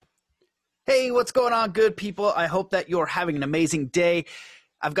Hey, what's going on, good people? I hope that you're having an amazing day.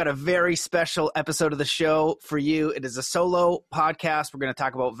 I've got a very special episode of the show for you. It is a solo podcast. We're going to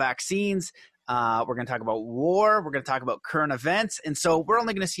talk about vaccines. We're going to talk about war. We're going to talk about current events. And so we're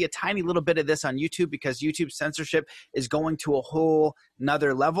only going to see a tiny little bit of this on YouTube because YouTube censorship is going to a whole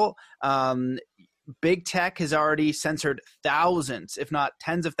nother level. Big tech has already censored thousands, if not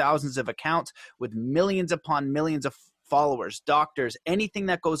tens of thousands of accounts with millions upon millions of followers, doctors, anything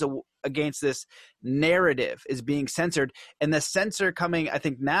that goes against this narrative is being censored. And the censor coming, I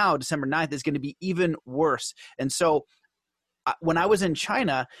think now, December 9th, is going to be even worse. And so when I was in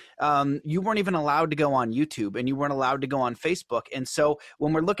China, you weren't even allowed to go on YouTube and you weren't allowed to go on Facebook. And so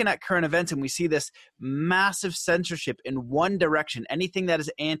when we're looking at current events and we see this massive censorship in one direction, anything that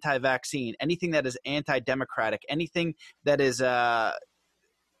is anti-vaccine, anything that is anti-democratic, anything that is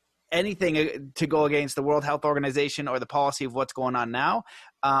anything to go against the World Health Organization or the policy of what's going on now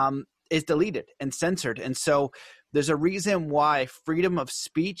is deleted and censored. And so there's a reason why freedom of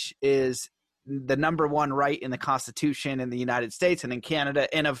speech is the number one right in the Constitution in the United States and in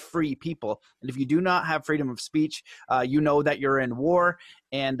Canada, and of free people. And if you do not have freedom of speech, you know that you're in war.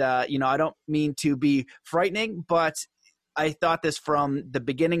 And, I don't mean to be frightening, but I thought this from the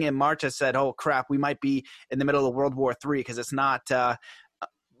beginning in March. I said, oh, crap, we might be in the middle of World War III because it's not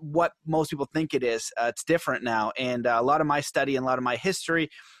what most people think it is. It's different now. And a lot of my study and a lot of my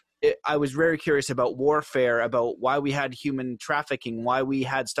history, I was very curious about warfare, about why we had human trafficking, why we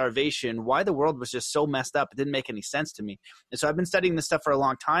had starvation, why the world was just so messed up. It didn't make any sense to me. And so I've been studying this stuff for a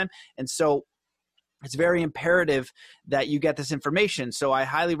long time. And so it's very imperative that you get this information. So I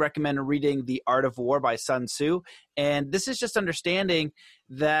highly recommend reading The Art of War by Sun Tzu. And this is just understanding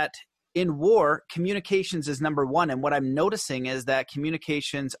that in war, communications is number one. And what I'm noticing is that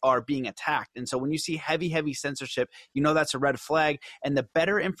communications are being attacked. And so when you see heavy censorship, you know that's a red flag. And the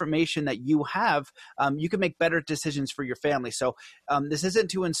better information that you have, you can make better decisions for your family. So this isn't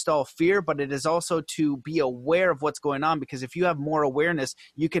to install fear, but it is also to be aware of what's going on. Because if you have more awareness,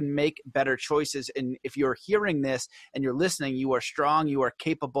 you can make better choices. And if you're hearing this and you're listening, you are strong, you are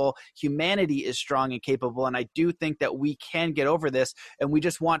capable. Humanity is strong and capable. And I do think that we can get over this. And we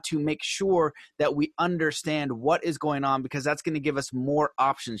just want to make sure that we understand what is going on, because that's going to give us more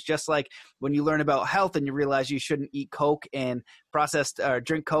options. Just like when you learn about health and you realize you shouldn't eat Coke and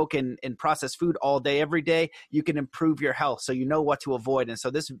drink Coke and processed food all day, every day, you can improve your health. So you know what to avoid. And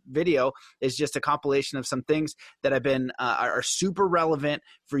so this video is just a compilation of some things that have been are super relevant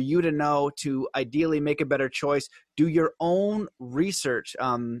for you to know to ideally make a better choice. Do your own research.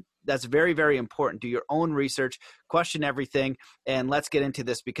 That's very, very important. Do your own research, question everything, and let's get into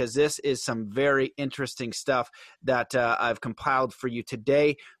this because this is some very interesting stuff that I've compiled for you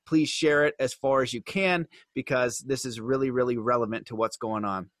today. Please share it as far as you can because this is really, really relevant to what's going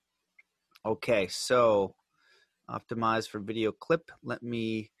on. Okay, so optimize for video clip. Let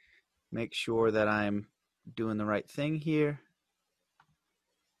me make sure that I'm doing the right thing here.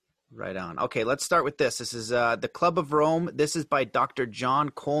 Right on. Okay, let's start with this. This is The Club of Rome. This is by Dr. John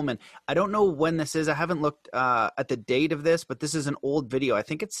Coleman. I don't know when this is. I haven't looked at the date of this, but this is an old video. I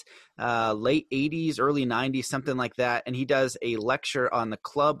think it's late 80s, early 90s, something like that. And he does a lecture on the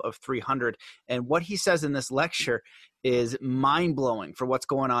Club of 300. And what he says in this lecture is mind-blowing for what's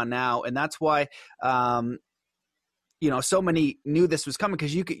going on now. And that's why so many knew this was coming,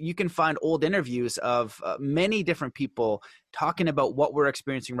 because you can find old interviews of many different people talking about what we're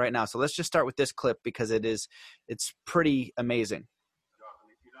experiencing right now. So let's just start with this clip because it's pretty amazing.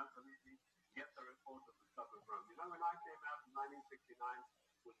 If you don't believe me, get the report of the Club of Rome. When I came out in 1969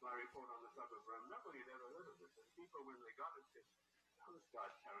 with my report on the Club of Rome, nobody had ever heard of it. And people, when they got it, said, "Oh, this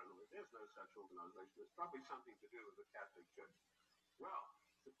guy's paranoid. There's no such organization. It's probably something to do with the Catholic Church." Well,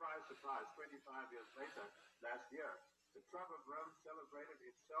 surprise, surprise, 25 years later, last year, the Club of Rome celebrated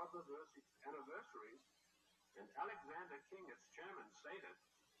its anniversary, and Alexander King, its chairman, stated,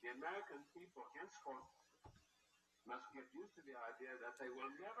 "The American people henceforth must get used to the idea that they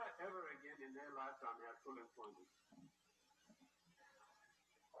will never, ever again in their lifetime have full employment."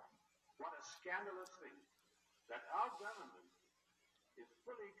 What a scandalous thing that our government is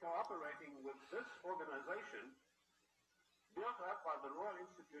fully cooperating with this organization built up by the Royal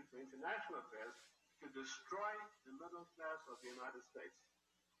Institute for International Affairs to destroy the middle class of the United States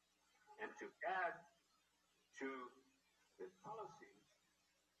and to add to the policies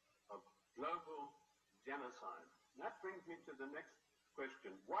of global genocide. That brings me to the next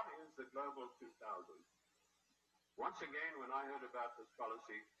question. What is the Global 2000? Once again, when I heard about this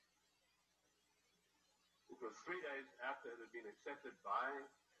policy, it was 3 days after it had been accepted by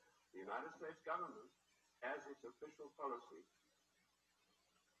the United States government as its official policy.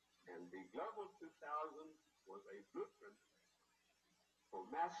 And the Global 2000 was a blueprint for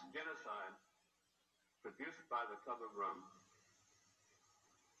mass genocide produced by the Club of Rome.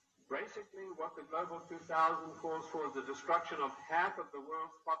 Basically, what the Global 2000 calls for is the destruction of half of the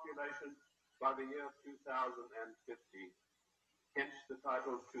world's population by the year 2050, hence the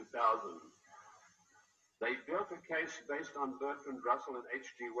title 2000. They built a case based on Bertrand Russell and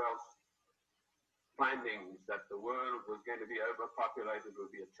H.G. Wells' findings that the world was going to be overpopulated, would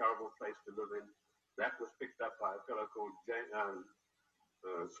be a terrible place to live in. That was picked up by a fellow called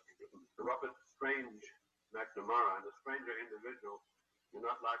Robert Strange McNamara, and a stranger individual you're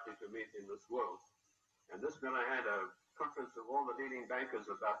not likely to meet in this world. And this fellow had a conference of all the leading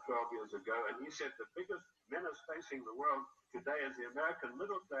bankers about 12 years ago, and he said the biggest menace facing the world today is the American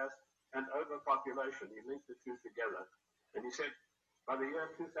middle class and overpopulation. He linked the two together. And he said, by the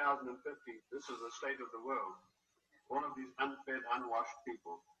year 2050, this is the state of the world. All of these unfed, unwashed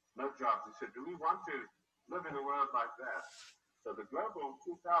people, no jobs. He said, do we want to live in a world like that? So the Global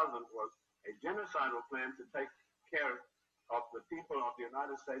 2000 was a genocidal plan to take care of the people of the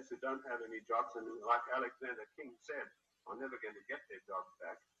United States who don't have any jobs, and like Alexander King said, are never going to get their jobs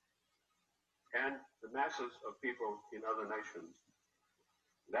back, and the masses of people in other nations.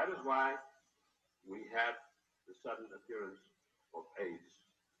 That is why we had the sudden appearance of AIDS.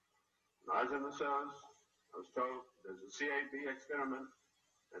 When I was in the service, I was told there's a CAB experiment,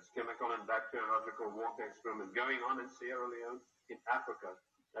 that's chemical and bacteriological warfare experiment, going on in Sierra Leone, in Africa.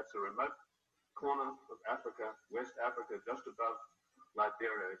 That's a remote corner of Africa, West Africa, just above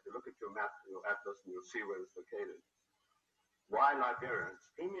Liberia. If you look at your map, your atlas, and you'll see where it's located. Why Liberia?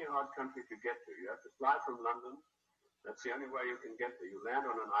 Extremely hard country to get to. You have to fly from London. That's the only way you can get there. You land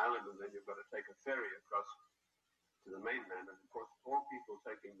on an island, and then you've got to take a ferry across to the mainland. And of course, all people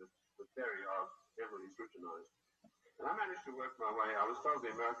taking the ferry are heavily scrutinized. And I managed to work my way. I was told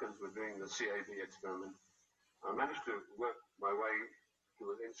the Americans were doing the CAB experiment. I managed to work my way to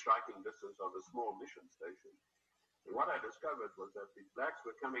within striking distance of a small mission station. And what I discovered was that the blacks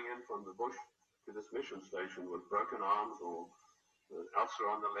were coming in from the bush to this mission station with broken arms or an ulcer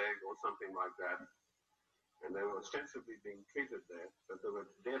on the leg or something like that. And they were ostensibly being treated there, but they were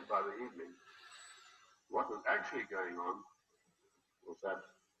dead by the evening. What was actually going on was that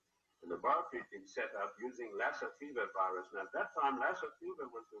the laboratory had been set up using Lassa fever virus. And at that time, Lassa fever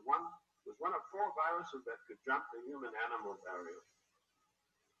was one of 4 viruses that could jump the human-animal barrier.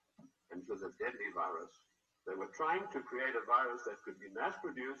 And it was a deadly virus. They were trying to create a virus that could be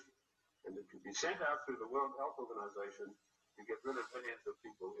mass-produced and that could be sent out through the World Health Organization to get rid of millions of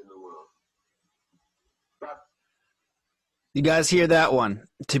people in the world. But you guys hear that one?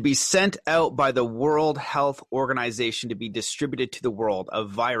 To be sent out by the World Health Organization to be distributed to the world, a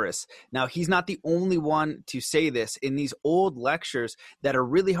virus. Now, he's not the only one to say this. In these old lectures that are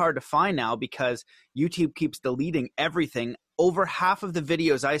really hard to find now because YouTube keeps deleting everything, over half of the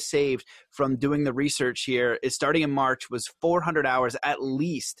videos I saved from doing the research here is starting in March was 400 hours at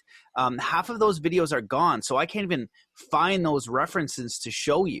least. Half of those videos are gone, so I can't even find those references to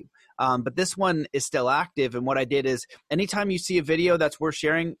show you. But this one is still active, and what I did is anytime you see a video that's worth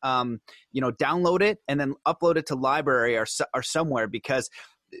sharing, download it and then upload it to library or somewhere, because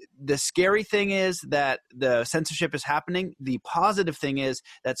the scary thing is that the censorship is happening. The positive thing is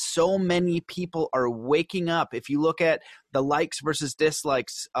that so many people are waking up. If you look at the likes versus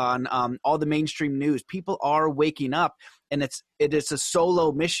dislikes on all the mainstream news, people are waking up, and it is a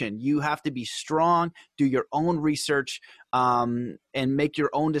solo mission. You have to be strong, do your own research, and make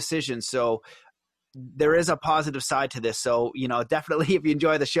your own decisions. So there is a positive side to this. So, definitely if you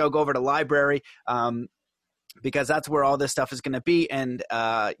enjoy the show, go over to library. Because that's where all this stuff is going to be. And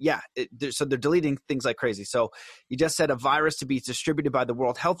so they're deleting things like crazy. So you just said a virus to be distributed by the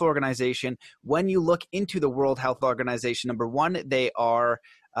World Health Organization. When you look into the World Health Organization, number one, they are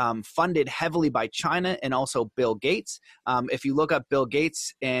funded heavily by China and also Bill Gates. If you look up Bill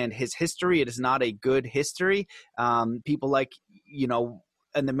Gates and his history, it is not a good history. People like,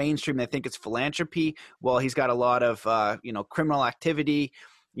 in the mainstream, they think it's philanthropy. Well, he's got a lot of, criminal activity.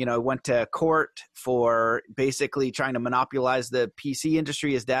 Went to court for basically trying to monopolize the PC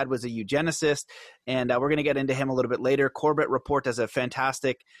industry. His dad was a eugenicist, and we're going to get into him a little bit later. Corbett Report does a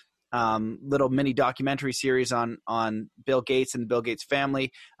fantastic little mini documentary series on Bill Gates and the Bill Gates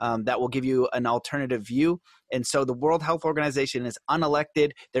family that will give you an alternative view. And so the World Health Organization is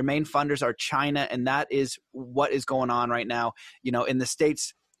unelected. Their main funders are China, and that is what is going on right now. In the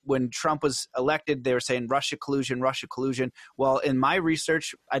States, when Trump was elected, they were saying Russia collusion, Russia collusion. Well, in my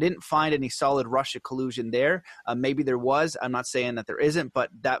research, I didn't find any solid Russia collusion there. Maybe there was. I'm not saying that there isn't, but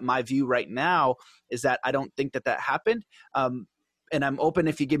that my view right now is that I don't think that happened. and I'm open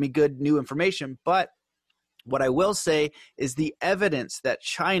if you give me good new information. But what I will say is the evidence that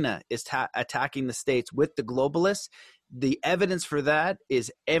China is attacking the States with the globalists, the evidence for that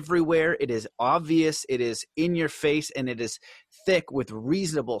is everywhere. It is obvious. It is in your face, and it is thick with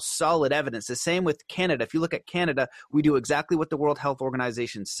reasonable, solid evidence. The same with Canada. If you look at Canada, we do exactly what the World Health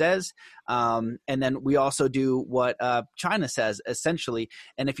Organization says, and then we also do what China says, essentially.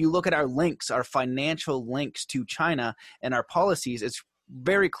 And if you look at our links, our financial links to China and our policies, it's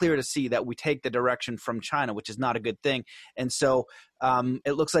very clear to see that we take the direction from China, which is not a good thing. And so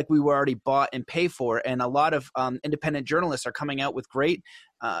it looks like we were already bought and paid for. And a lot of independent journalists are coming out with great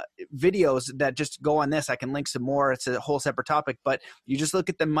videos that just go on this. I can link some more. It's a whole separate topic. But you just look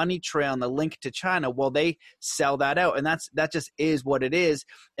at the money trail and the link to China. Well, they sell that out. And that just is what it is.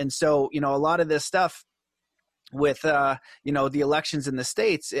 And so, a lot of this stuff with the elections in the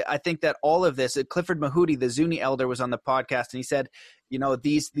States, I think that all of this, Clifford Mahooty, the Zuni elder, was on the podcast, and he said,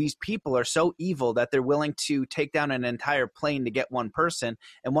 these people are so evil that they're willing to take down an entire plane to get one person.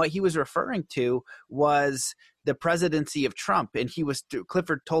 And what he was referring to was the presidency of Trump. And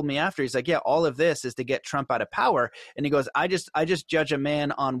Clifford told me after, he's like, yeah, all of this is to get Trump out of power. And he goes, I just judge a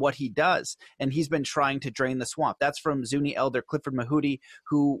man on what he does. And he's been trying to drain the swamp. That's from Zuni elder Clifford Mahooty,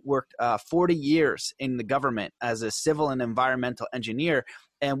 who worked 40 years in the government as a civil and environmental engineer.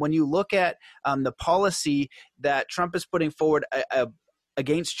 And when you look at the policy that Trump is putting forward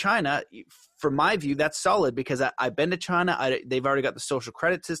against China, from my view, that's solid, because I've been to China. They've already got the social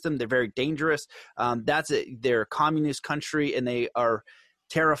credit system. They're very dangerous. They're a communist country, and they are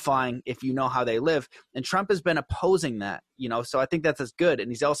terrifying if you know how they live. And Trump has been opposing that, so I think that's as good.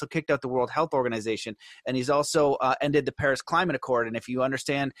 And he's also kicked out the World Health Organization, and he's also ended the Paris Climate Accord. And if you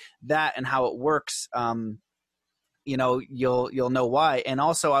understand that and how it works, you'll know why. And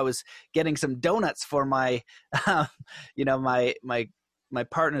also, I was getting some donuts for my, my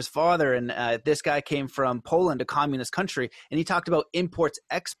partner's father, and this guy came from Poland, a communist country, and he talked about imports,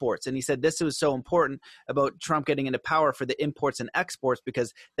 exports, and he said this was so important about Trump getting into power for the imports and exports,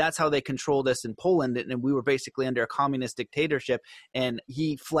 because that's how they controlled us in Poland, and we were basically under a communist dictatorship, and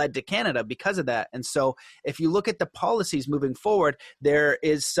he fled to Canada because of that. And so if you look at the policies moving forward, there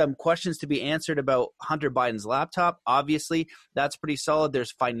is some questions to be answered about Hunter Biden's laptop. Obviously, that's pretty solid.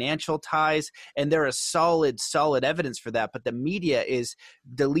 There's financial ties, and there is solid evidence for that, but the media is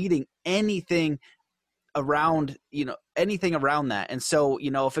deleting anything around that. And so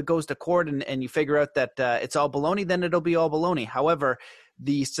if it goes to court and you figure out that it's all baloney, then it'll be all baloney. However,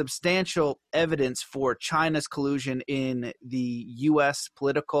 the substantial evidence for China's collusion in the U.S.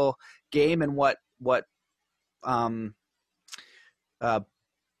 political game and what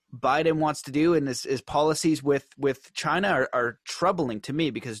Biden wants to do and his policies with China are troubling to me,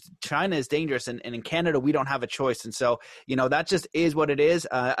 because China is dangerous, and in Canada we don't have a choice. And so that just is what it is.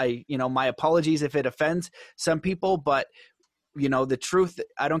 My apologies if it offends some people, but the truth,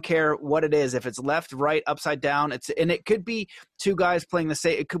 I don't care what it is. If it's left, right, upside down, it could be two guys playing the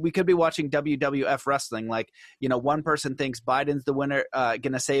same. We could be watching WWF wrestling. Like, one person thinks Biden's the winner,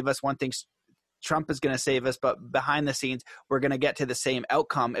 going to save us. One thinks Trump is going to save us, but behind the scenes, we're going to get to the same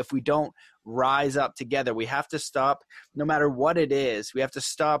outcome if we don't rise up together. We have to stop, no matter what it is, we have to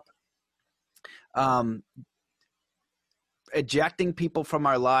stop ejecting people from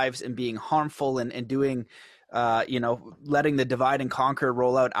our lives and being harmful and doing letting the divide and conquer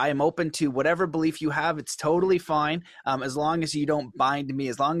roll out. I am open to whatever belief you have. It's totally fine. As long as you don't bind me,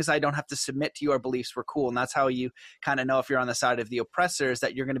 as long as I don't have to submit to your beliefs, we're cool. And that's how you kind of know if you're on the side of the oppressors,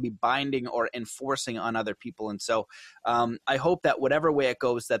 that you're going to be binding or enforcing on other people. And so I hope that whatever way it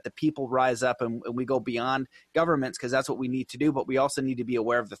goes, that the people rise up and we go beyond governments, because that's what we need to do. But we also need to be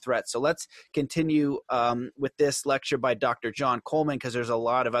aware of the threat. So let's continue with this lecture by Dr. John Coleman, because there's a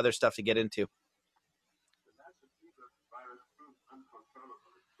lot of other stuff to get into.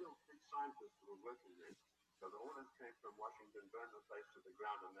 Washington burned the place to the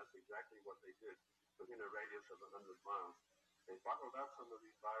ground, and that's exactly what they did within a radius of 100 miles. They bottled up some of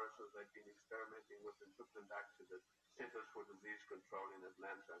these viruses they'd been experimenting with and took them back to the Centers for Disease Control in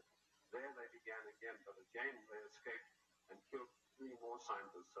Atlanta. There they began again, but again they escaped and killed 3 more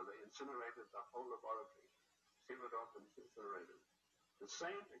scientists. So they incinerated the whole laboratory, sealed it off and incinerated. The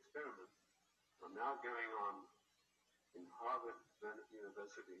same experiments are now going on in Harvard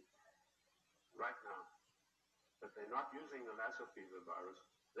University right now. But they're not using the Lassa fever virus.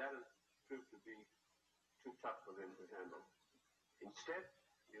 That has proved to be too tough for them to handle. Instead,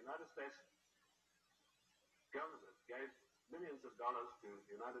 the United States government gave millions of dollars to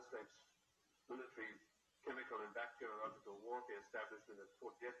the United States military chemical and bacteriological warfare establishment at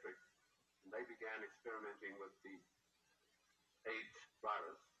Fort Detrick, and they began experimenting with the AIDS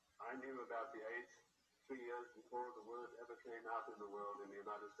virus. I knew about the AIDS 3 years before the word ever came out in the world, in the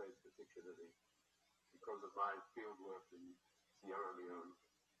United States particularly, because of my field work in Sierra Leone.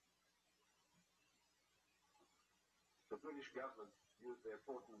 The British government used their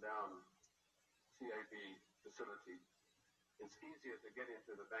Porton Down CAB facility. It's easier to get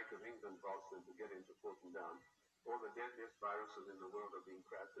into the Bank of England vaults than to get into Porton Down. All the deadliest viruses in the world are being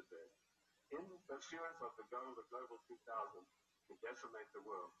crafted there. In pursuance of the goal of the Global 2000 to decimate the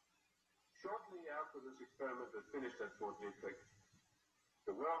world. Shortly after this experiment had finished at Fort Detrick,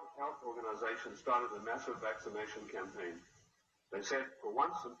 the World Health Organization started a massive vaccination campaign. They said, for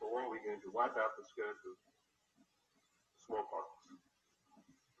once and for all, we're going to wipe out the scourge of smallpox.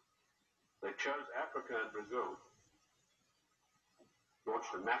 They chose Africa and Brazil,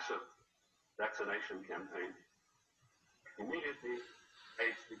 launched a massive vaccination campaign. Immediately,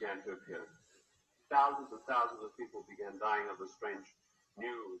 AIDS began to appear. Thousands and thousands of people began dying of the strange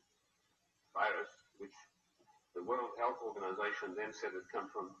new virus, which the World Health Organization then said had come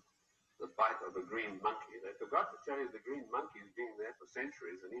from the bite of a green monkey. They forgot to tell you the green monkey's been there for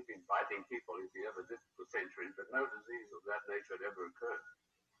centuries, and he'd been biting people if he ever did for centuries, but no disease of that nature had ever occurred.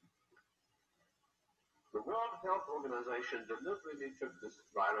 The World Health Organization deliberately took this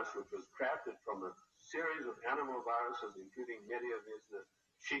virus, which was crafted from a series of animal viruses, including Mediavirus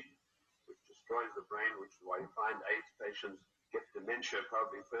sheep, which destroys the brain, which is why you find AIDS patients get dementia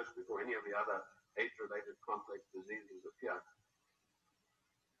probably first before any of the other AIDS-related complex diseases appear.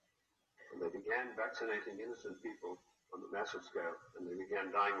 And they began vaccinating innocent people on a massive scale, and they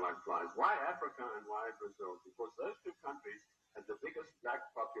began dying like flies. Why Africa and why Brazil? Because those two countries had the biggest black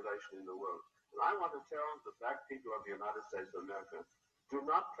population in the world. And I want to tell the black people of the United States of America, do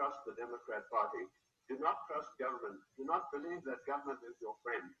not trust the Democrat Party. Do not trust government. Do not believe that government is your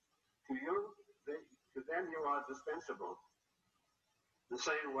friend. To them you are dispensable, the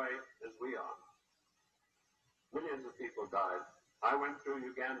same way as we are. Millions of people died. I went through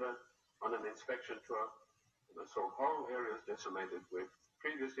Uganda on an inspection tour, and I saw whole areas decimated where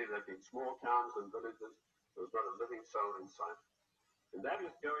previously there had been small towns and villages. There was not a living soul in sight. And that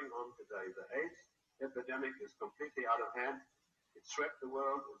is going on today. The AIDS epidemic is completely out of hand. It swept the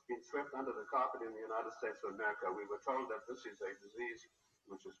world. It's been swept under the carpet in the United States of America. We were told that this is a disease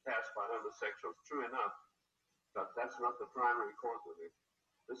which is passed by homosexuals. True enough, but that's not the primary cause of it.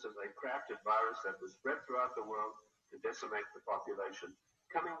 This is a crafted virus that was spread throughout the world to decimate the population.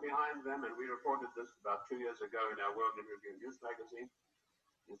 Coming behind them, and we reported this about 2 years ago in our World in Review News magazine,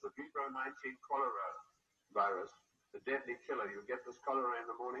 is the Vibro 19 cholera virus, the deadly killer. You get this cholera in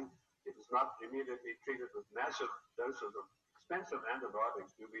the morning. It is not immediately treated with massive doses of expensive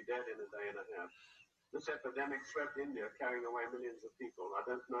antibiotics. You'll be dead in a day and a half. This epidemic swept India, carrying away millions of people. I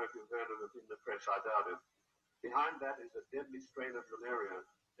don't know if you've heard of it in the press. I doubt it. Behind that is a deadly strain of malaria,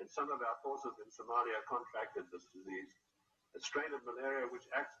 and some of our forces in Somalia contracted this disease. A strain of malaria which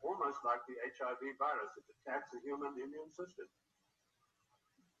acts almost like the HIV virus. It attacks the human immune system.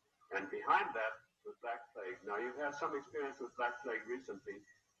 And behind that, the Black Plague. Now, you've had some experience with Black Plague recently.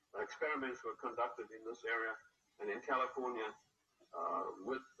 Experiments were conducted in this area and in California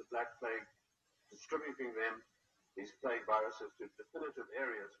with the Black Plague, distributing them, these plague viruses, to definitive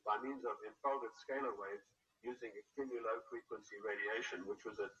areas by means of enfolded scalar waves using extremely low frequency radiation, which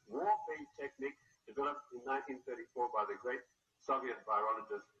was a warfare technique developed in 1934 by the great Soviet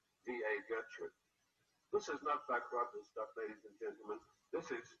virologist V.A. Gertrude. This is not Black Roger stuff, ladies and gentlemen. This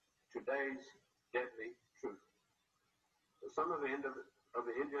is today's deadly truth. So some of the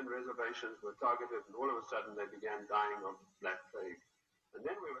Indian reservations were targeted, and all of a sudden they began dying of Black Plague. And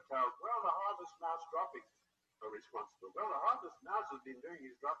then we were told, well, the harvest mouse droppings are responsible. Well, the harvest mouse has been doing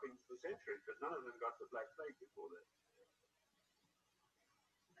his droppings for centuries, but none of them got the Black Plague before that.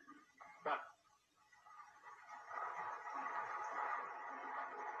 But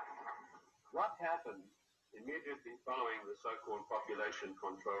what happened immediately following the so-called population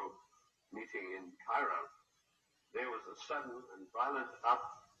control meeting in Cairo? There was a sudden and violent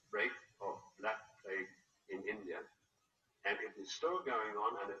outbreak of Black Plague in India. And it is still going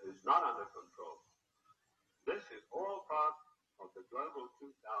on, and it is not under control. This is all part of the Global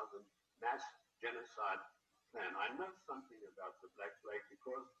 2000 mass genocide plan. I know something about the Black Plague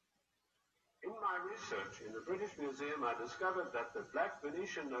because in my research in the British Museum, I discovered that the Black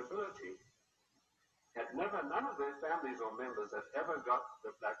Venetian nobility had none of their families or members had ever got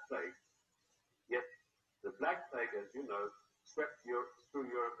the Black Plague. Yet the Black Plague, as you know, swept through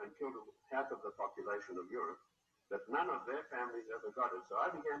Europe and killed half of the population of Europe. But none of their families ever got it. So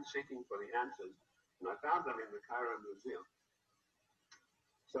I began seeking for the answers, and I found them in the Cairo Museum.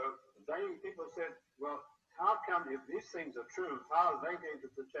 So people said, well, how come, if these things are true, how are they going to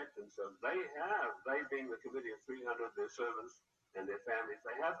protect themselves? They being the Committee of 300, their servants and their families,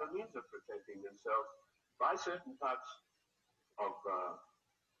 they have the means of protecting themselves by certain types of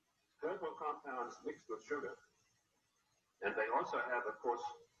herbal compounds mixed with sugar. And they also have, of course,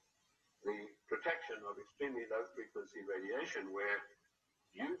 the protection of extremely low frequency radiation, where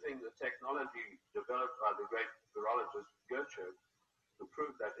using the technology developed by the great virologist Goethe to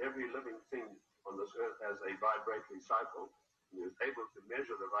prove that every living thing on this earth has a vibratory cycle, and is able to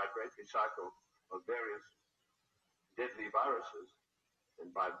measure the vibratory cycle of various deadly viruses, and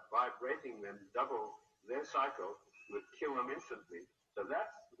by vibrating them, double their cycle, would kill them instantly. So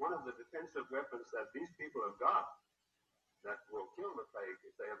that's one of the defensive weapons that these people have got that will kill the plague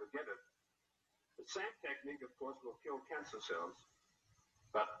if they ever get it. The same technique, of course, will kill cancer cells,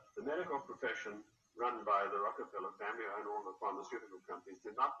 but the medical profession run by the Rockefeller family and all the pharmaceutical companies do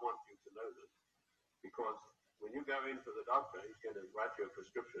not want you to know this, because when you go into the doctor, he's going to write you a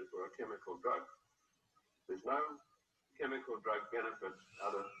prescription for a chemical drug. There's no chemical drug benefit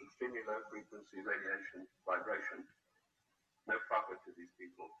out of extremely low frequency radiation vibration. No profit to these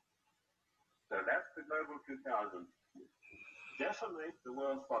people. So that's the Global 2000. Decimate the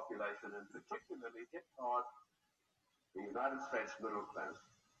world's population and particularly hit hard the United States middle class.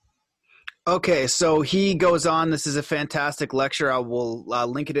 Okay, so he goes on. This is a fantastic lecture. I will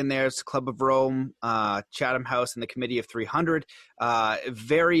link it in there. It's Club of Rome, Chatham House, and the Committee of 300.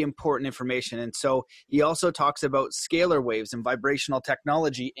 Very important information. And so he also talks about scalar waves and vibrational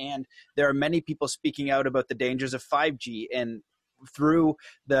technology. And there are many people speaking out about the dangers of 5G. And through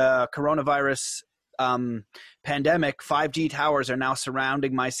the coronavirus pandemic, 5G towers are now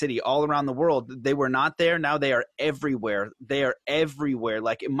surrounding my city all around the world. They were not there. Now they are everywhere. They are everywhere.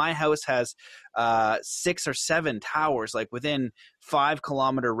 Like my house has 6 or 7 towers, like within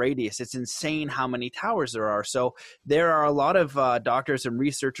 5-kilometer radius. It's insane how many towers there are. So there are a lot of doctors and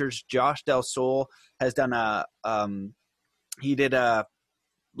researchers. Josh Del Sol has done he did a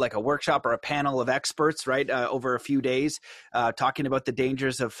workshop or a panel of experts, right, over a few days, talking about the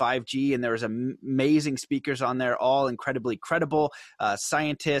dangers of 5G. And there was amazing speakers on there, all incredibly credible,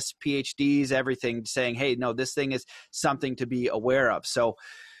 scientists, PhDs, everything, saying, hey, no, this thing is something to be aware of. So,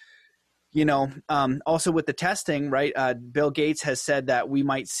 also with the testing, right, Bill Gates has said that we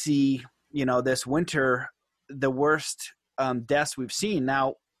might see, this winter, the worst deaths we've seen.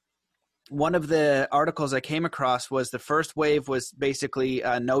 Now, one of the articles I came across was the first wave was basically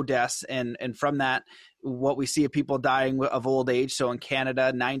no deaths. And from that, what we see of people dying of old age. So in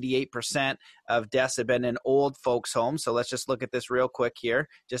Canada, 98% of deaths have been in old folks' homes. So let's just look at this real quick here,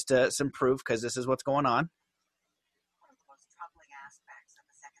 just some proof, because this is what's going on. One of the most troubling aspects of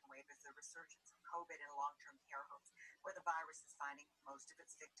the second wave is the resurgence of COVID in long-term care homes, where the virus is finding most of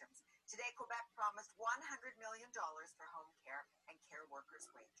its victims. Today, Quebec promised $100 million for home care and care workers'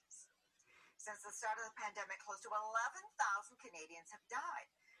 wages. Since the start of the pandemic, close to 11,000 Canadians have died,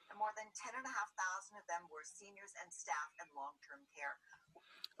 and more than 10,500 of them were seniors and staff in long-term care.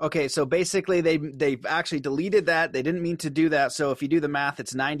 Okay, so basically they've actually deleted that. They didn't mean to do that. So if you do the math,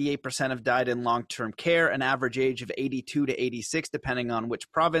 it's 98% have died in long-term care, an average age of 82 to 86, depending on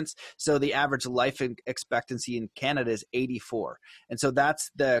which province. So the average life expectancy in Canada is 84. And so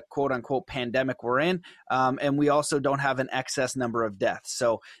that's the quote-unquote pandemic we're in. And we also don't have an excess number of deaths.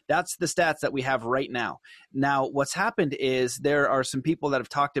 So that's the stats that we have right now. Now, what's happened is there are some people that have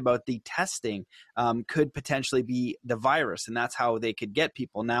talked about the testing could potentially be the virus, and that's how they could get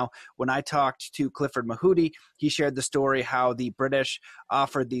people. Now, when I talked to Clifford Mahudi, he shared the story how the British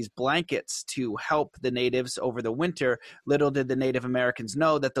offered these blankets to help the natives over the winter. Little did the Native Americans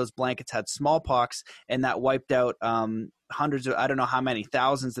know that those blankets had smallpox, and that wiped out hundreds of, I don't know how many,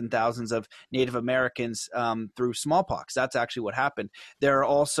 thousands and thousands of Native Americans through smallpox. That's actually what happened. There are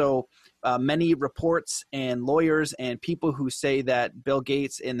also many reports and lawyers and people who say that Bill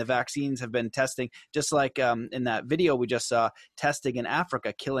Gates and the vaccines have been testing, just like in that video we just saw, testing in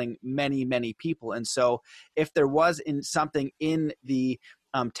Africa, killing many, many people. And so if there was something in the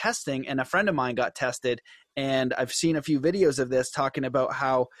testing, and a friend of mine got tested, and I've seen a few videos of this talking about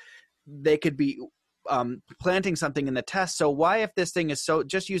how they could be planting something in the test. So why, if this thing is so,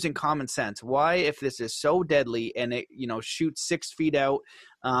 just using common sense, why, if this is so deadly and it, shoots 6 feet out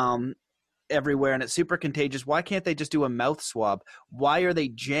everywhere and it's super contagious, why can't they just do a mouth swab? Why are they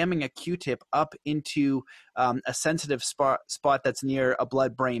jamming a Q-tip up into a sensitive spot that's near a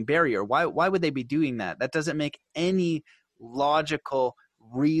blood-brain barrier? Why would they be doing that? That doesn't make any logical,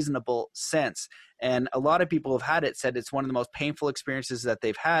 reasonable sense. And a lot of people have had it, said it's one of the most painful experiences that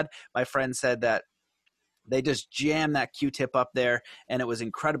they've had. My friend said that They just jammed that Q-tip up there, and it was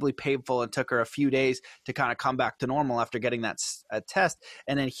incredibly painful and took her a few days to kind of come back to normal after getting that test.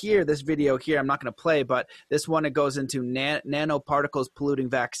 And then here, this video here, I'm not going to play, but this one, it goes into nanoparticles polluting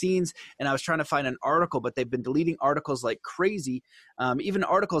vaccines. And I was trying to find an article, but they've been deleting articles like crazy. Even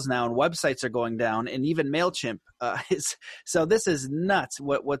articles now and websites are going down, and even MailChimp is. So this is nuts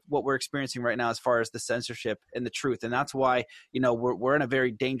what we're experiencing right now as far as the censorship and the truth. And that's why, we're in a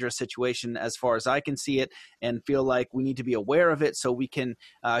very dangerous situation as far as I can see it, and feel like we need to be aware of it so we can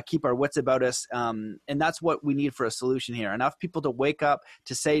keep our wits about us. And that's what we need for a solution here. Enough people to wake up,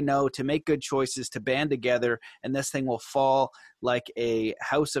 to say no, to make good choices, to band together, and this thing will fall like a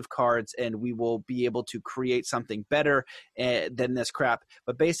house of cards, and we will be able to create something better than this crap.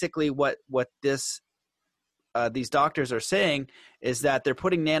 But basically what these doctors are saying is that they're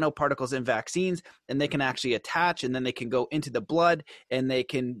putting nanoparticles in vaccines, and they can actually attach, and then they can go into the blood, and they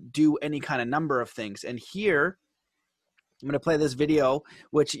can do any kind of number of things. And here, I'm going to play this video,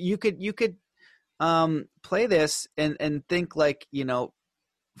 which you could play this and think like,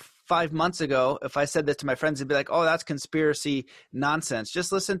 5 months ago, if I said this to my friends, they'd be like, oh, that's conspiracy nonsense.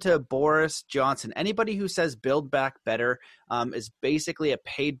 Just listen to Boris Johnson. Anybody who says build back better is basically a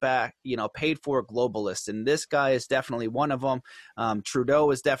paid for globalist. And this guy is definitely one of them.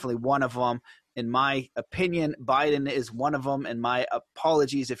 Trudeau is definitely one of them. In my opinion, Biden is one of them. And my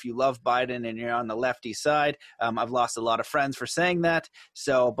apologies if you love Biden and you're on the lefty side. I've lost a lot of friends for saying that.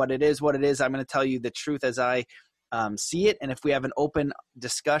 But it is what it is. I'm going to tell you the truth as I see it. And if we have an open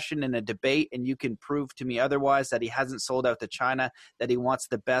discussion and a debate, and you can prove to me otherwise, that he hasn't sold out to China, that he wants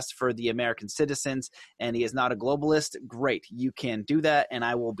the best for the American citizens, and he is not a globalist, great. You can do that, and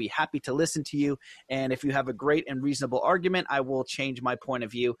I will be happy to listen to you. And if you have a great and reasonable argument, I will change my point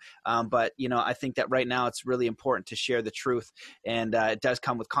of view. But I think that right now it's really important to share the truth, and it does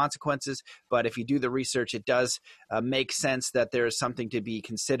come with consequences. But if you do the research, it does make sense that there is something to be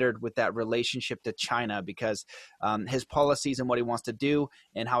considered with that relationship to China, because his policies and what he wants to do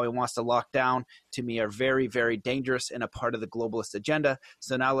and how he wants to lock down, to me, are very, very dangerous and a part of the globalist agenda.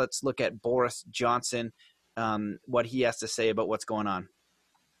 So now let's look at Boris Johnson, what he has to say about what's going on.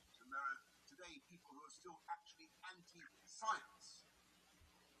 There are today people who are still actually anti-science.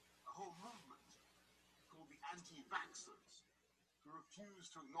 A whole movement called the anti-vaxxers, who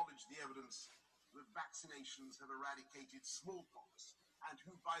refuse to acknowledge the evidence that vaccinations have eradicated smallpox, and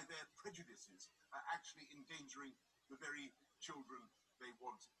who, by their prejudices, are actually endangering the very children they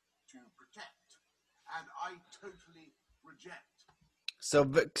want to protect. And I totally reject. So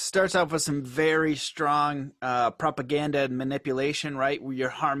it starts off with some very strong propaganda and manipulation, right? Where you're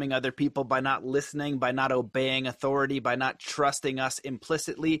harming other people by not listening, by not obeying authority, by not trusting us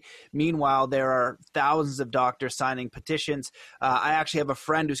implicitly. Meanwhile, there are thousands of doctors signing petitions. I actually have a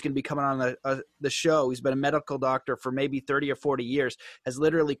friend who's going to be coming on the show. He's been a medical doctor for maybe 30 or 40 years, has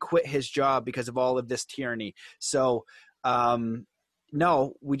literally quit his job because of all of this tyranny. So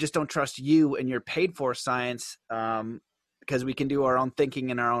no, we just don't trust you and your paid for science, because we can do our own thinking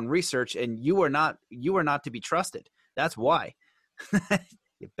and our own research, and you are not to be trusted. That's why.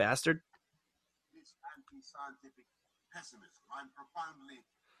 You bastard. This anti-scientific pessimism. I'm profoundly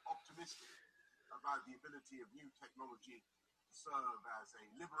optimistic about the ability of new technology to serve as a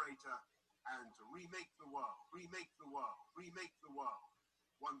liberator and to remake the world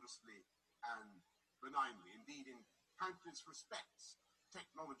wondrously and benignly. Indeed, in countless respects,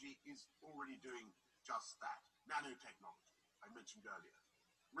 technology is already doing just that. Nanotechnology, I mentioned earlier,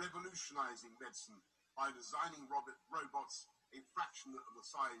 revolutionizing medicine by designing robots a fraction of the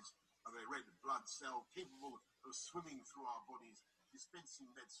size of a red blood cell, capable of swimming through our bodies,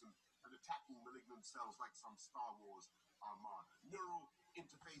 dispensing medicine and attacking malignant cells like some Star Wars armada. Neural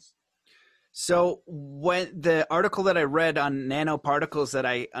interface. So when the article that I read on nanoparticles, that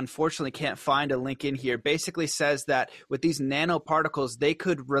I unfortunately can't find a link in here, basically says that with these nanoparticles, they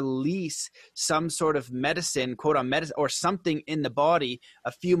could release some sort of medicine, quote on medicine, or something in the body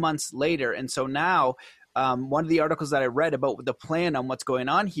a few months later. And so now one of the articles that I read about the plan on what's going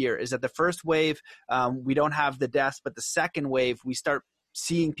on here is that the first wave, we don't have the deaths, but the second wave, we start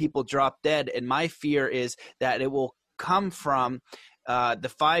seeing people drop dead. And my fear is that it will come from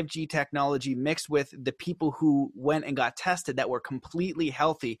the 5G technology mixed with the people who went and got tested that were completely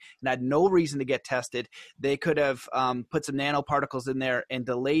healthy and had no reason to get tested. They could have put some nanoparticles in there and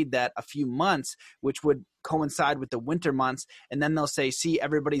delayed that a few months, which would coincide with the winter months, and then they'll say, see,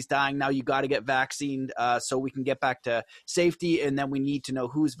 everybody's dying now, you got to get vaccinated so we can get back to safety, and then we need to know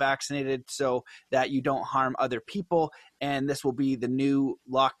who's vaccinated so that you don't harm other people, and this will be the new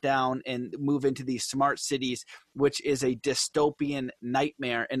lockdown and move into these smart cities, which is a dystopian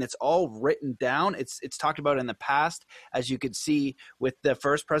nightmare. And it's all written down. It's talked about in the past, as you could see with the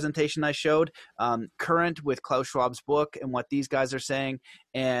first presentation I showed, current with Klaus Schwab's book and what these guys are saying.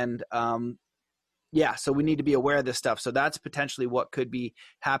 And yeah, so we need to be aware of this stuff. So that's potentially what could be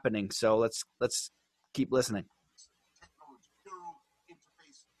happening. So let's keep listening. Technology, neural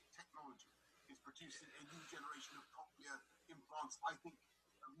interface technology is producing a new generation of cochlear implants, I think,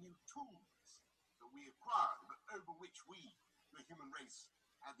 of new tools that we acquired, but over which we, the human race,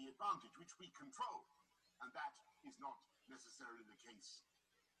 have the advantage, which we control. And that is not necessarily the case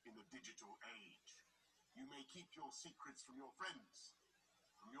in the digital age. You may keep your secrets from your friends,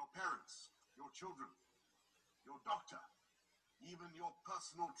 from your parents, your children, your doctor, even your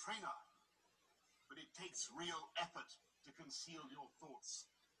personal trainer. But it takes real effort to conceal your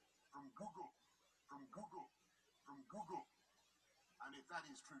thoughts from Google, from Google, from Google. And if that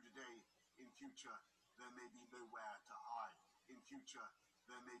is true today, in future, there may be nowhere to hide. In future,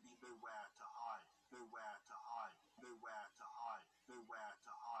 there may be nowhere to hide, nowhere to hide, nowhere to hide, nowhere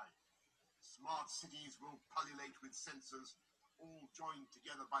to hide. Smart cities will pullulate with sensors, all joined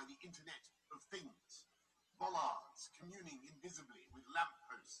together by the Internet of Things. Bollards communing invisibly with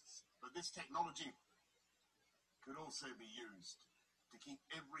lampposts. But this technology could also be used to keep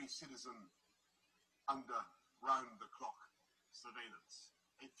every citizen under round-the-clock surveillance.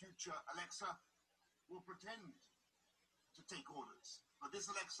 A future Alexa will pretend to take orders, but this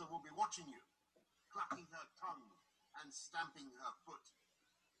Alexa will be watching you, clucking her tongue and stamping her foot.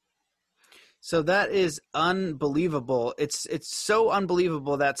 So that is unbelievable. It's so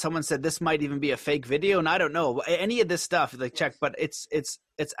unbelievable that someone said this might even be a fake video, and I don't know any of this stuff. Like check, but it's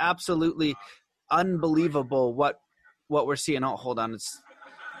absolutely unbelievable what we're seeing. Oh, hold on, it's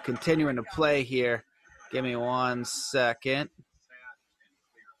continuing to play here. Give me 1 second.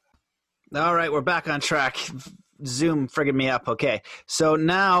 All right, we're back on track. Zoom frigging me up. Okay, so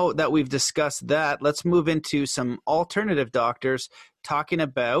now that we've discussed that, let's move into some alternative doctors talking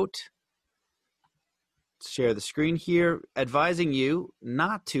about. Share the screen here, advising you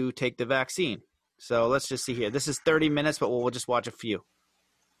not to take the vaccine. So let's just see here. This is 30 minutes, but we'll just watch a few.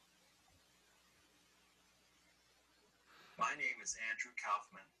 My name is Andrew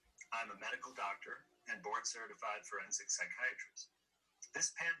Kaufman. I'm a medical doctor and board-certified forensic psychiatrist. This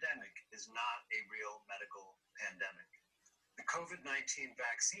pandemic is not a real medical pandemic. The COVID-19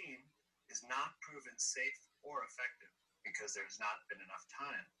 vaccine is not proven safe or effective because there's not been enough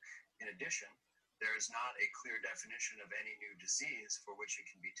time. In addition, there is not a clear definition of any new disease for which it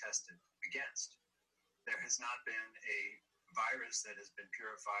can be tested against. There has not been a virus that has been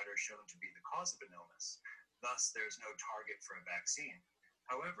purified or shown to be the cause of an illness. Thus, there's no target for a vaccine.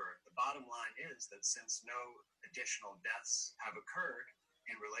 However, the bottom line is that since no additional deaths have occurred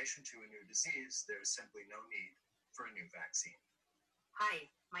in relation to a new disease, there's simply no need for a new vaccine. Hi,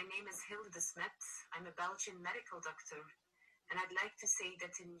 my name is Hilde de Smet. I'm a Belgian medical doctor. And I'd like to say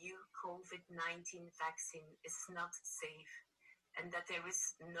that the new COVID-19 vaccine is not safe and that there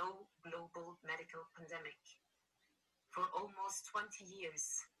is no global medical pandemic. For almost 20 years,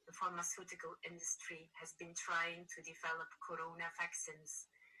 the pharmaceutical industry has been trying to develop corona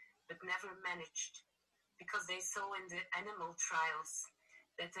vaccines, but never managed because they saw in the animal trials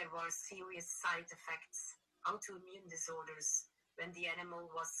that there were serious side effects, autoimmune disorders, when the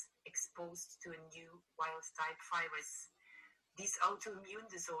animal was exposed to a new wild-type virus. These autoimmune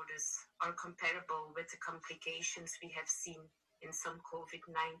disorders are comparable with the complications we have seen in some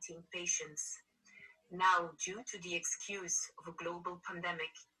COVID-19 patients. Now, due to the excuse of a global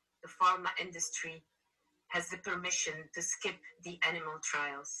pandemic, the pharma industry has the permission to skip the animal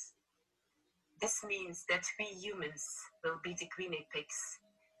trials. This means that we humans will be the guinea pigs,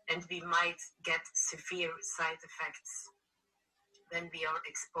 and we might get severe side effects when we are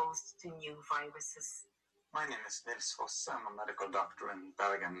exposed to new viruses. My name is Nils Fosse. I'm a medical doctor in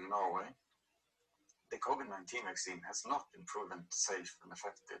Bergen, Norway. The COVID-19 vaccine has not been proven safe and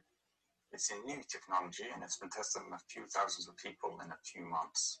effective. It's a new technology and it's been tested on a few thousands of people in a few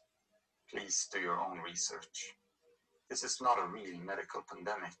months. Please do your own research. This is not a real medical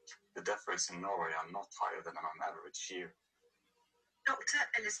pandemic. The death rates in Norway are not higher than on average year. Dr.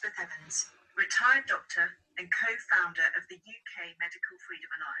 Elizabeth Evans, retired doctor and co-founder of the UK Medical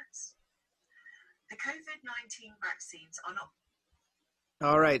Freedom Alliance. The COVID-19 vaccines are not.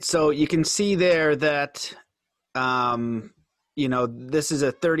 All right, so you can see there that, this is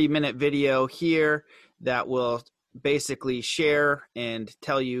a 30-minute video here that will basically share and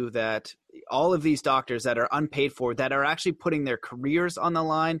tell you that all of these doctors that are unpaid for, that are actually putting their careers on the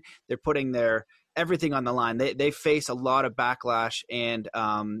line, they're putting their everything on the line. They face a lot of backlash and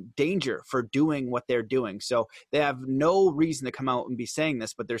danger for doing what they're doing. So they have no reason to come out and be saying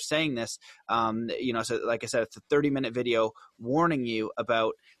this, but they're saying this. So like I said, it's a 30-minute video warning you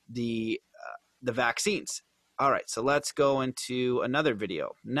about the vaccines. All right, so let's go into another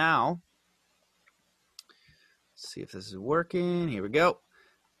video now. Let's see if this is working. Here we go.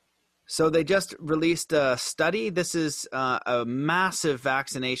 So they just released a study. This is a massive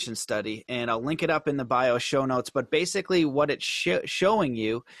vaccination study, and I'll link it up in the bio show notes. But basically what it's showing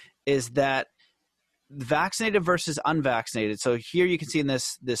you is that vaccinated versus unvaccinated. So here you can see in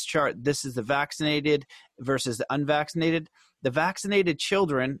this chart, this is the vaccinated versus the unvaccinated. The vaccinated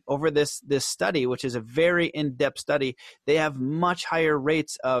children over this study, which is a very in-depth study, they have much higher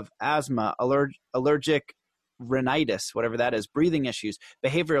rates of asthma, allergic rhinitis, whatever that is, breathing issues,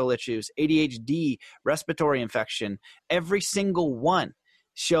 behavioral issues, ADHD, respiratory infection. Every single one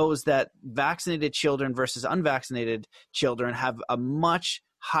shows that vaccinated children versus unvaccinated children have a much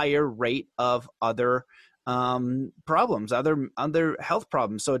higher rate of other problems, other health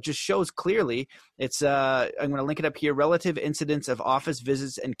problems. So it just shows clearly. It's I'm going to link it up here. Relative incidence of office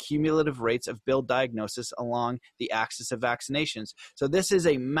visits and cumulative rates of billed diagnosis along the axis of vaccinations. So this is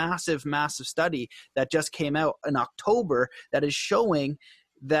a massive, massive study that just came out in October that is showing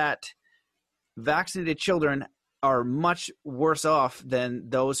that vaccinated children are much worse off than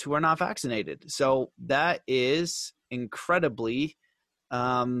those who are not vaccinated. So that is incredibly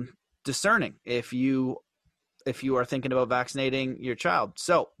discerning if you are thinking about vaccinating your child.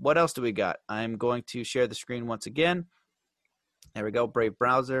 So what else do we got? I'm going to share the screen once again. There we go, Brave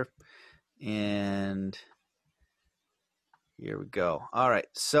browser. And here we go. All right,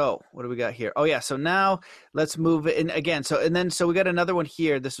 so what do we got here? Oh yeah, so now let's move in again. So we got another one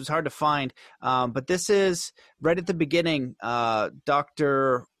here. This was hard to find, but this is right at the beginning.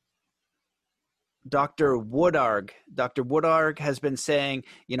 Dr. Wodarg has been saying,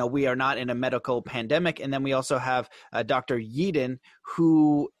 we are not in a medical pandemic. And then we also have Dr. Yeadon,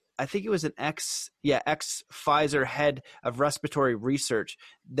 who I think it was an ex-Pfizer head of respiratory research.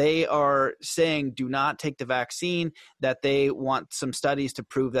 They are saying do not take the vaccine, that they want some studies to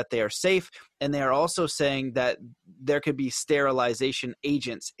prove that they are safe. And they are also saying that there could be sterilization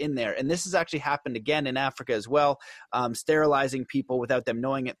agents in there. And this has actually happened again in Africa as well, sterilizing people without them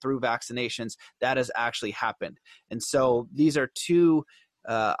knowing it through vaccinations. That has actually happened. And so these are two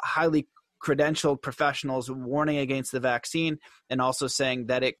highly credentialed professionals warning against the vaccine and also saying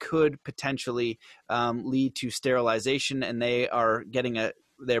that it could potentially lead to sterilization. And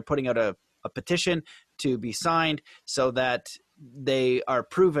they're putting out a petition to be signed so that they are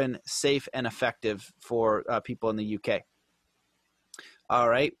proven safe and effective for people in the UK. All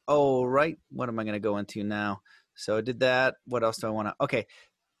right. What am I going to go into now? So I did that. What else do I want to? Okay.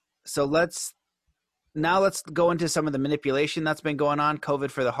 So let's go into some of the manipulation that's been going on.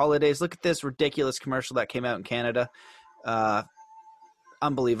 COVID for the holidays. Look at this ridiculous commercial that came out in Canada.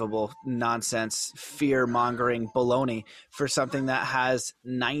 Unbelievable nonsense, fear-mongering baloney for something that has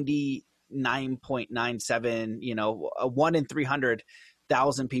 99.97, 1 in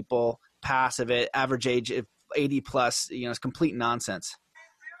 300,000 people pass of it, average age of 80 plus, it's complete nonsense.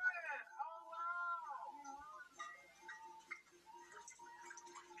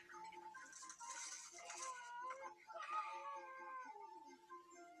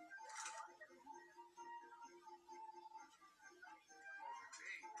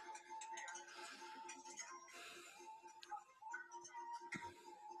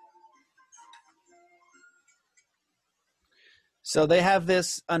 So they have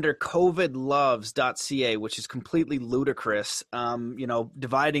this under covidloves.ca, which is completely ludicrous.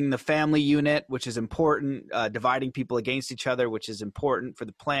 Dividing the family unit, which is important, dividing people against each other, which is important for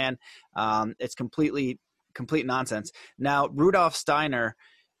the plan. It's complete nonsense. Now, Rudolf Steiner,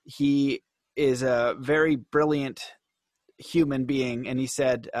 he is a very brilliant human being, and he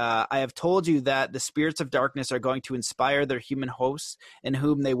said, I have told you that the spirits of darkness are going to inspire their human hosts in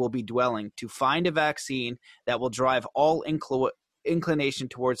whom they will be dwelling to find a vaccine that will drive all inclination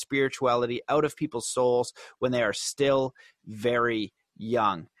towards spirituality out of people's souls when they are still very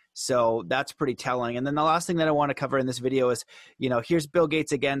young. So that's pretty telling. And then the last thing that I want to cover in this video is, here's Bill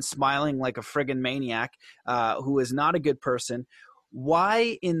Gates again, smiling like a friggin' maniac, who is not a good person.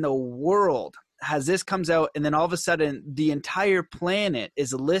 Why in the world has this comes out and then all of a sudden the entire planet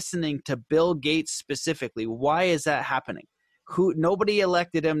is listening to Bill Gates specifically? Why is that happening? Nobody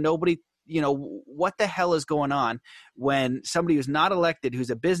elected him. Nobody, what the hell is going on when somebody who's not elected, who's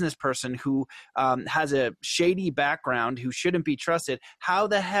a business person, who has a shady background, who shouldn't be trusted, how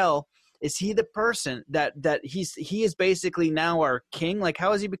the hell is he the person that he is basically now our king? Like,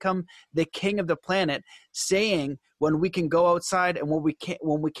 how has he become the king of the planet, saying when we can go outside and when we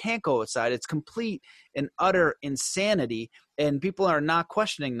can't go outside? It's complete and utter insanity, and people are not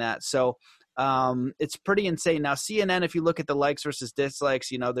questioning that. So it's pretty insane. Now, CNN, if you look at the likes versus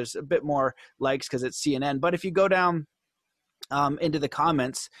dislikes, there's a bit more likes because it's CNN. But if you go down into the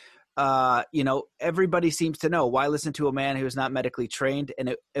comments, everybody seems to know, why listen to a man who is not medically trained?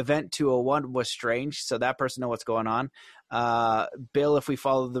 And Event 201 was strange, so that person know what's going on. Bill, if we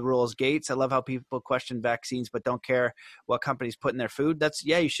follow the rules, Gates, I love how people question vaccines but don't care what companies put in their food.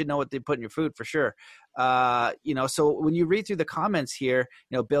 You should know what they put in your food for sure. So when you read through the comments here,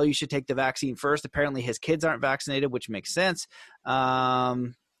 Bill, you should take the vaccine first. Apparently his kids aren't vaccinated, which makes sense.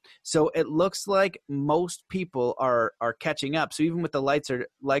 So it looks like most people are catching up. So even with the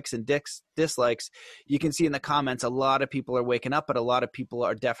likes and dislikes, you can see in the comments, a lot of people are waking up, but a lot of people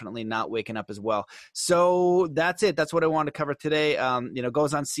are definitely not waking up as well. So that's it. That's what I wanted to cover today.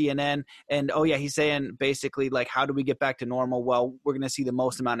 Goes on CNN, and he's saying basically, like, how do we get back to normal? Well, we're going to see the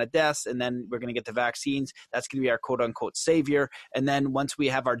most amount of deaths, and then we're going to get the vaccines. That's going to be our quote unquote savior. And then once we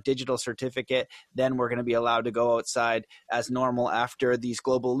have our digital certificate, then we're going to be allowed to go outside as normal after these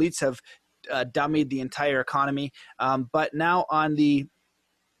global elites have dummied the entire economy. But now on the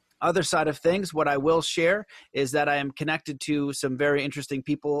other side of things, what I will share is that I am connected to some very interesting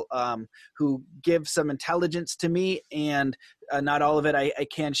people who give some intelligence to me, and not all of it I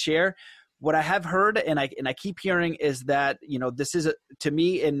can share. What I have heard and I keep hearing is that, this is, to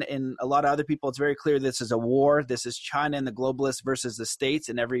me and a lot of other people, it's very clear this is a war. This is China and the globalists versus the states,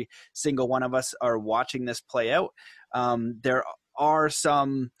 and every single one of us are watching this play out. There are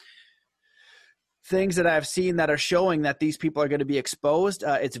some things that I've seen that are showing that these people are going to be exposed.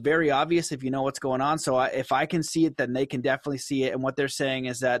 It's very obvious if you know what's going on. So if I can see it, then they can definitely see it. And what they're saying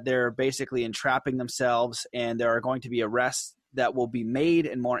is that they're basically entrapping themselves, and there are going to be arrests that will be made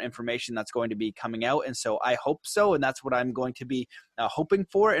and more information that's going to be coming out. And so I hope so. And that's what I'm going to be hoping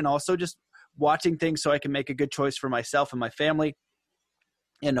for. And also just watching things so I can make a good choice for myself and my family,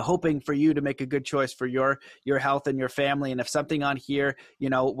 and hoping for you to make a good choice for your health and your family. And if something on here,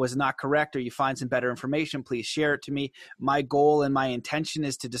 was not correct, or you find some better information, please share it to me. My goal and my intention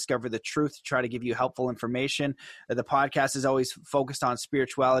is to discover the truth, to try to give you helpful information. The podcast is always focused on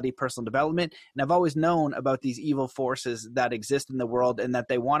spirituality, personal development. And I've always known about these evil forces that exist in the world and that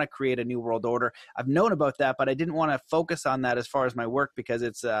they want to create a new world order. I've known about that, but I didn't want to focus on that as far as my work, because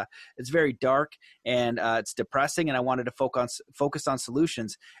it's very dark and it's depressing, and I wanted to focus on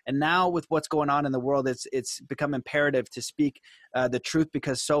solutions. And now with what's going on in the world, it's become imperative to speak the truth,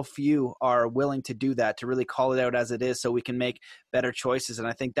 because so few are willing to do that, to really call it out as it is, so we can make better choices. And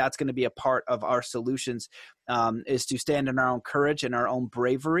I think that's going to be a part of our solutions, is to stand in our own courage and our own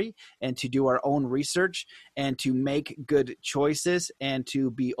bravery, and to do our own research, and to make good choices, and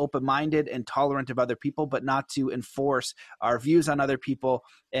to be open-minded and tolerant of other people, but not to enforce our views on other people.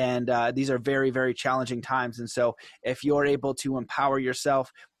 And these are very, very challenging times. And so if you're able to empower yourself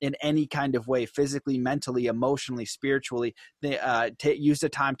in any kind of way, physically, mentally, emotionally, spiritually, use the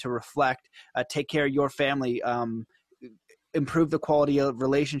time to reflect, take care of your family, improve the quality of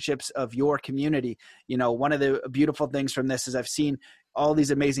relationships of your community. One of the beautiful things from this is I've seen all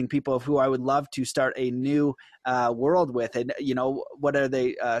these amazing people of who I would love to start a new world with. And, what are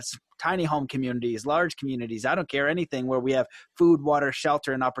they? Tiny home communities, large communities, I don't care, anything where we have food, water,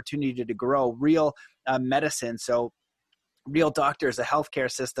 shelter, and opportunity to grow, real medicine. So real doctors, a healthcare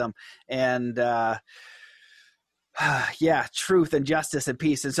system, and truth and justice and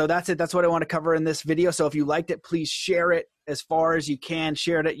peace. And so that's it. That's what I want to cover in this video. So if you liked it, please share it as far as you can.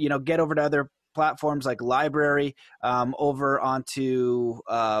 Share it, get over to other platforms like Library, over onto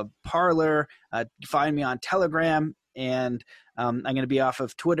Parler, find me on Telegram, and I'm going to be off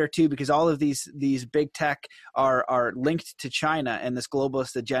of Twitter too, because all of these big tech are linked to China and this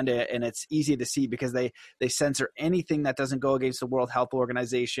globalist agenda, and it's easy to see because they censor anything that doesn't go against the World Health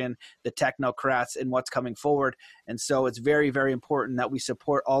Organization, the technocrats, and what's coming forward. And so it's very, very important that we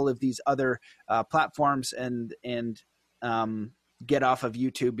support all of these other platforms and get off of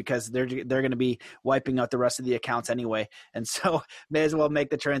YouTube, because they're going to be wiping out the rest of the accounts anyway. And so may as well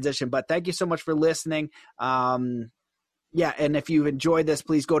make the transition. But thank you so much for listening. And if you enjoyed this,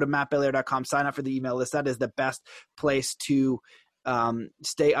 please go to mattbelair.com, sign up for the email list. That is the best place to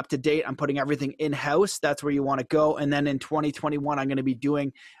stay up to date. I'm putting everything in-house. That's where you want to go. And then in 2021, I'm going to be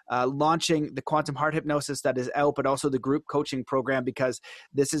doing launching the Quantum Heart Hypnosis that is out, but also the group coaching program, because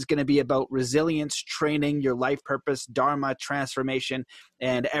this is going to be about resilience training, your life purpose, dharma, transformation,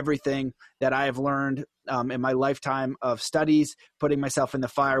 and everything that I have learned in my lifetime of studies, putting myself in the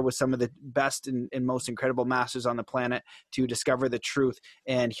fire with some of the best and most incredible masters on the planet to discover the truth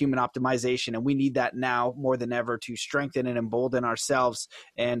and human optimization. And we need that now more than ever to strengthen and embolden ourselves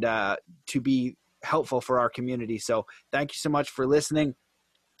and to be helpful for our community. So thank you so much for listening.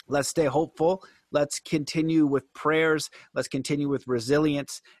 Let's stay hopeful. Let's continue with prayers. Let's continue with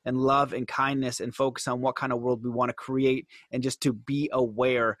resilience and love and kindness, and focus on what kind of world we want to create, and just to be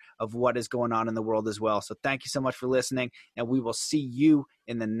aware of what is going on in the world as well. So thank you so much for listening, and we will see you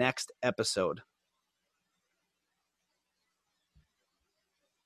in the next episode.